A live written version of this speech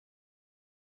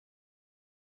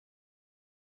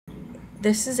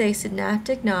This is a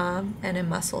synaptic knob and a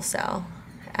muscle cell.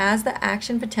 As the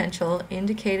action potential,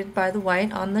 indicated by the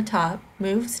white on the top,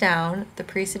 moves down the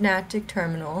presynaptic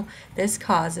terminal, this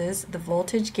causes the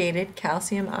voltage-gated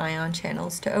calcium ion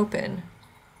channels to open.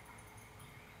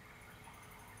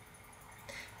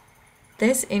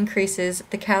 This increases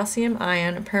the calcium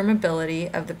ion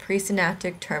permeability of the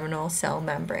presynaptic terminal cell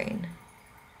membrane.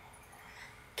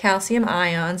 Calcium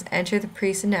ions enter the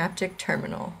presynaptic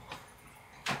terminal.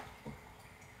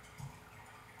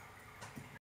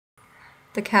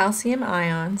 The calcium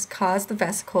ions cause the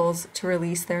vesicles to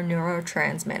release their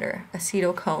neurotransmitter,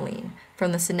 acetylcholine,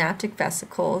 from the synaptic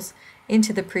vesicles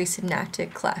into the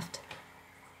presynaptic cleft.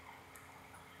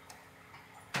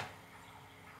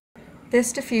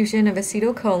 This diffusion of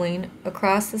acetylcholine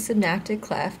across the synaptic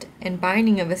cleft and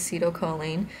binding of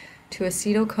acetylcholine to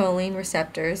acetylcholine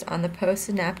receptors on the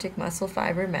postsynaptic muscle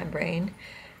fiber membrane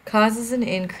causes an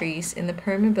increase in the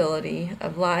permeability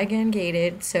of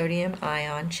ligand-gated sodium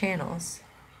ion channels.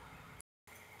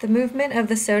 The movement of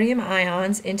the sodium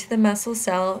ions into the muscle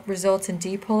cell results in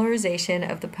depolarization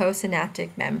of the postsynaptic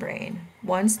membrane.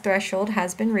 Once threshold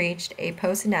has been reached, a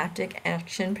postsynaptic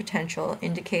action potential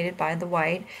indicated by the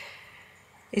white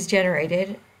is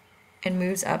generated and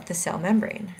moves up the cell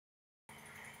membrane.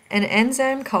 An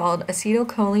enzyme called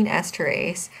acetylcholine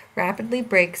esterase rapidly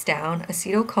breaks down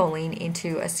acetylcholine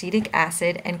into acetic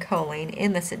acid and choline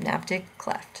in the synaptic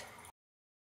cleft.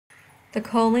 The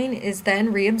choline is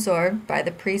then reabsorbed by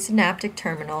the presynaptic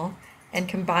terminal and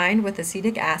combined with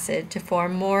acetic acid to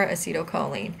form more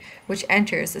acetylcholine, which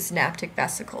enters the synaptic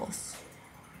vesicles.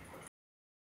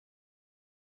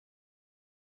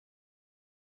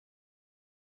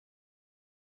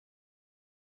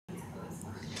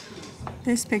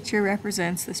 This picture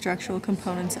represents the structural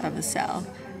components of a cell.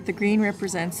 The green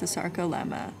represents the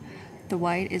sarcolemma. The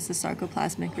white is the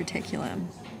sarcoplasmic reticulum.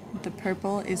 The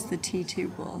purple is the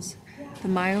T-tubules. The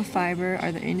myofiber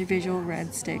are the individual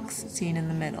red sticks seen in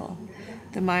the middle.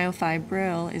 The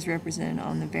myofibril is represented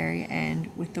on the very end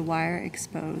with the wire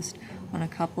exposed on a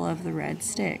couple of the red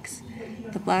sticks.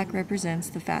 The black represents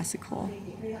the fascicle.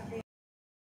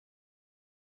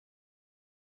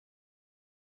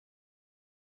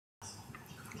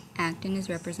 Actin is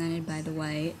represented by the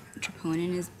white,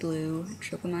 troponin is blue,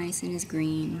 tropomyosin is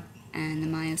green, and the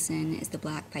myosin is the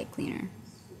black pipe cleaner.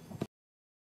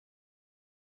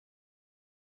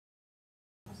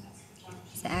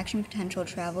 As the action potential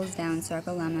travels down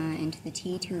sarcolemma into the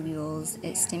T-tubules,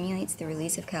 it stimulates the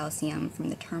release of calcium from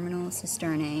the terminal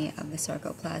cisternae of the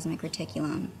sarcoplasmic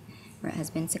reticulum, where it has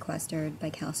been sequestered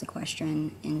by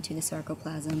calsequestrin into the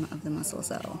sarcoplasm of the muscle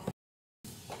cell.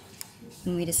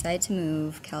 When we decide to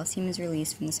move, calcium is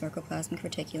released from the sarcoplasmic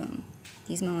reticulum.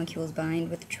 These molecules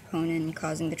bind with the troponin,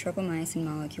 causing the tropomyosin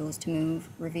molecules to move,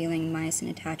 revealing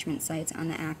myosin attachment sites on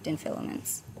the actin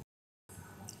filaments.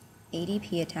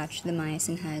 ADP attached to the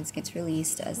myosin heads gets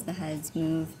released as the heads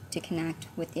move to connect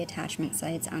with the attachment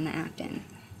sites on the actin,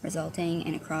 resulting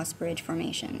in a cross-bridge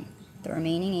formation. The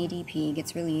remaining ADP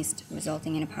gets released,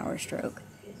 resulting in a power stroke,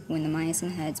 when the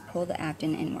myosin heads pull the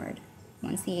actin inward.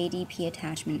 Once the ADP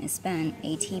attachment is spent,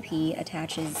 ATP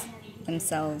attaches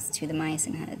themselves to the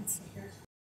myosin heads.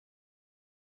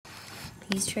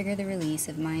 These trigger the release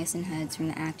of myosin heads from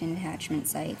the actin attachment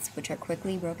sites, which are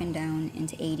quickly broken down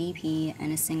into ADP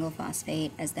and a single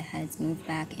phosphate as the heads move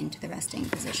back into the resting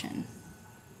position.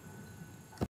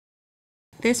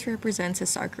 This represents a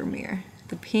sarcomere.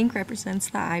 The pink represents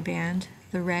the I band,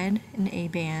 the red an A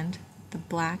band, the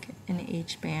black an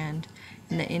H band,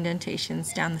 and the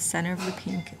indentations down the center of the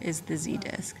pink is the Z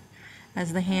disc.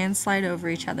 As the hands slide over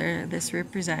each other, this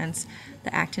represents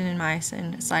the actin and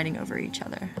myosin sliding over each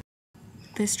other.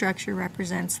 This structure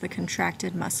represents the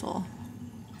contracted muscle.